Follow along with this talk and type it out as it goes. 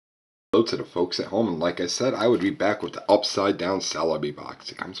Hello to the folks at home, and like I said, I would be back with the upside down Celebi box.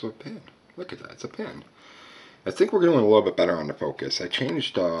 It comes with a pin. Look at that, it's a pin. I think we're doing a little bit better on the focus. I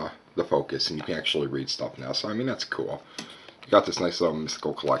changed the focus, and you can actually read stuff now, so I mean, that's cool. You got this nice little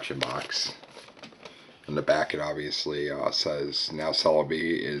Mythical collection box. On the back, it obviously says, now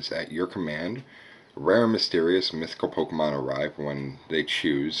Celebi is at your command. Rare and mysterious mythical Pokemon arrive when they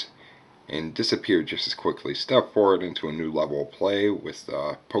choose and disappear just as quickly. Step forward into a new level of play with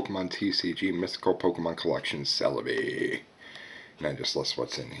the Pokemon TCG Mythical Pokemon Collection Celebi. And I just list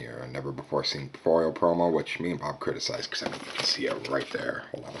what's in here. A never before seen foil promo, which me and Bob criticized because I mean, you can see it right there.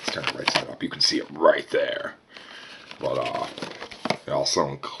 Hold on, let's turn it right side up. You can see it right there. But it also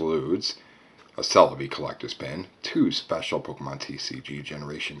includes a Celebi collector's pin, 2 special Pokemon TCG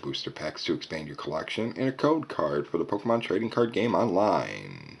Generation Booster Packs to expand your collection, and a code card for the Pokemon trading card game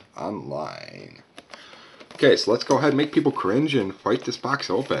online. Okay, so let's go ahead and make people cringe and fight this box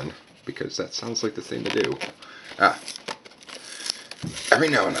open, because that sounds like the thing to do. Every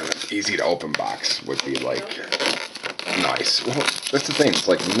now and then, an easy to open box would be like nice. Well, that's the thing. It's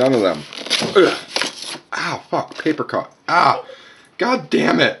like none of them. Ugh. Ow, fuck, paper cut. Ah, god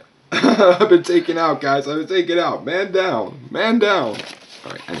damn it. I've been taken out, guys. I've been taken out. Man down. Man down.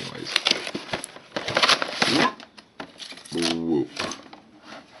 Alright, anyways. Whoop.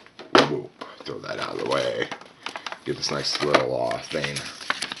 Whoop. Throw that out of the way. Get this nice little thing.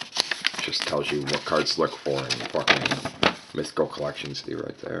 Just tells you what cards to look for in the fucking Mythical collection. See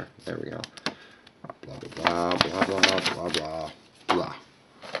right there. There we go. Blah, blah, blah, blah, blah, blah, blah, blah.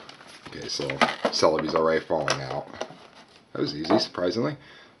 Okay, so Celebi's already falling out. That was easy, surprisingly.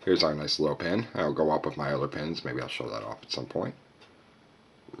 Here's our nice little pin. I'll go up with my other pins. Maybe I'll show that off at some point.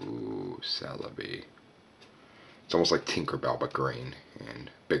 Ooh, Celebi. It's almost like Tinkerbell, but green and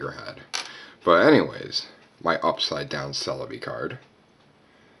bigger head. But anyways, my upside down Celebi card.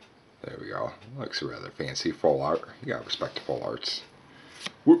 There we go. Looks rather fancy. Full art. You gotta respect the full arts.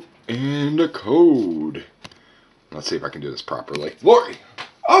 Whoop. And a code. Let's see if I can do this properly. Lori!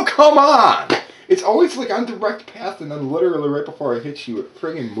 Oh, come on! It's always like on direct path, and then literally right before I hit you, it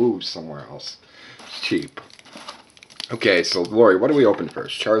friggin' moves somewhere else. It's cheap. Okay, so Lori, what do we open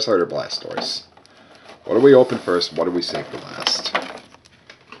first? Charizard or Blastoise? What do we open first? What do we save for last?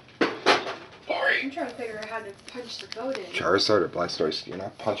 Lori! I'm trying to figure out how to punch the code in. Charizard or Blastoise? You're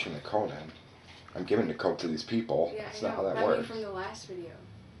not punching the code in. I'm giving the code to these people. Yeah, That's not how that works. from the last video.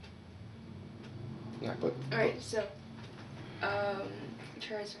 Yeah, but... Alright, so...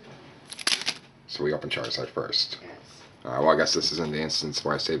 Charizard. So we open Charizard first. Yes. Alright, well I guess this isn't the instance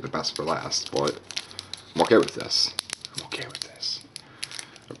where I saved the best for last, but I'm okay with this. I'm okay with this.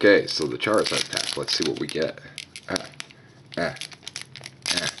 Okay, so the Charizard pack, let's see what we get.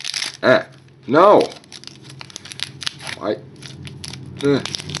 No! Why?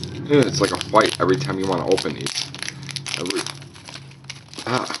 It's like a fight every time you want to open these.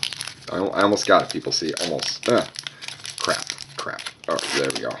 I almost got it, people. See, almost. Crap. Oh, there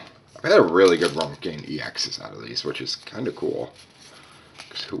we go. I've had a really good run of getting EXs out of these, which is kind of cool.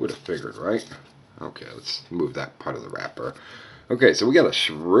 Because who would have figured, right? Okay, let's move that part of the wrapper. Okay, so we got a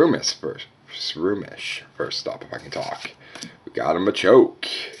Shroomish first up, if I can talk. We got a Machoke.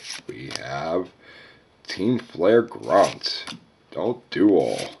 We have Team Flare Grunt. Don't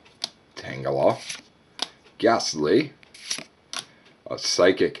Duel. Tangela. Ghastly. A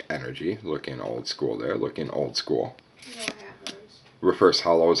Psychic Energy. Looking old school there. Looking old school. Reverse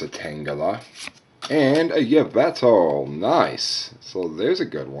Hollow is a Tangela. And a Yveltal. Nice. So there's a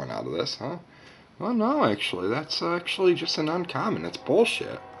good one out of this, huh? Oh no, actually. That's actually just an uncommon. That's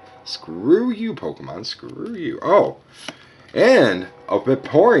bullshit. Screw you, Pokemon. Screw you. Oh. And a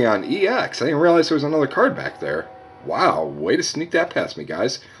Vaporeon EX. I didn't realize there was another card back there. Wow. Way to sneak that past me,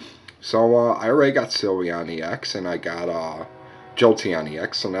 guys. So I already got Sylveon EX. And I got Jolteon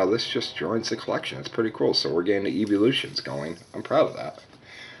EX, so now this just joins the collection. It's pretty cool. So we're getting the evolutions going. I'm proud of that.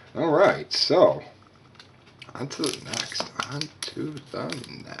 Alright, so on to the next.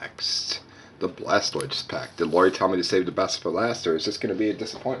 The Blastoise pack. Did Lori tell me to save the best for last, or is this going to be a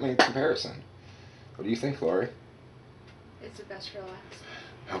disappointment in comparison? What do you think, Lori? It's the best for last.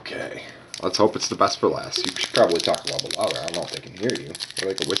 Okay. Let's hope it's the best for last. You should probably talk a little bit louder. I don't know if they can hear you. You're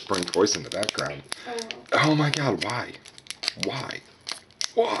like a whispering voice in the background. Oh my god, why? Why?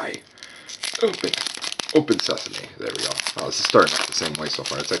 Open sesame. There we go. Oh, this is starting out the same way so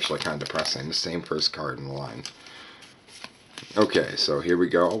far. It's actually kind of depressing. The same first card in the line. Okay, so here we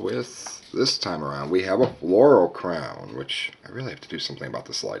go with, this time around, we have a Floral Crown, which I really have to do something about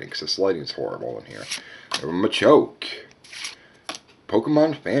this lighting, because this lighting is horrible in here. We have a Machoke.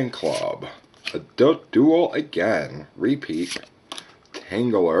 Pokemon Fan Club. A Duel again. Repeat.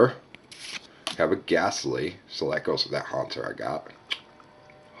 Tangler. have a Ghastly, so that goes with that Haunter I got.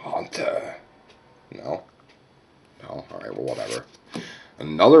 Haunter. No? No? Alright, well, whatever.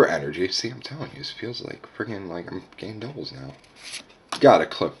 Another energy. See, I'm telling you, this feels like friggin' like I'm getting doubles now. Got a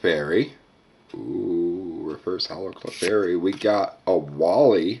Clefairy. Ooh, reverse hollow Clefairy. We got a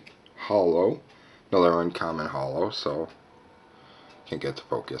Wally hollow. Another uncommon hollow, so can't get to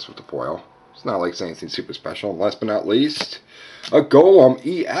focus with the foil. It's not like saying anything super special. And last but not least, a Golem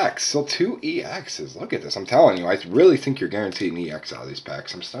EX. So 2 EXs. Look at this. I'm telling you, I really think you're guaranteed an EX out of these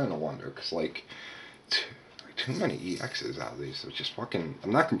packs. I'm starting to wonder, because like too many EXs out of these. It's just fucking.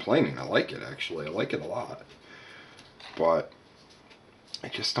 I'm not complaining. I like it, actually. I like it a lot. But I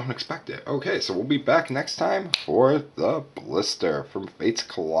just don't expect it. Okay, so we'll be back next time for the Blister from Fates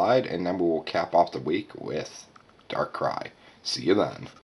Collide, and then we will cap off the week with Darkrai. See you then.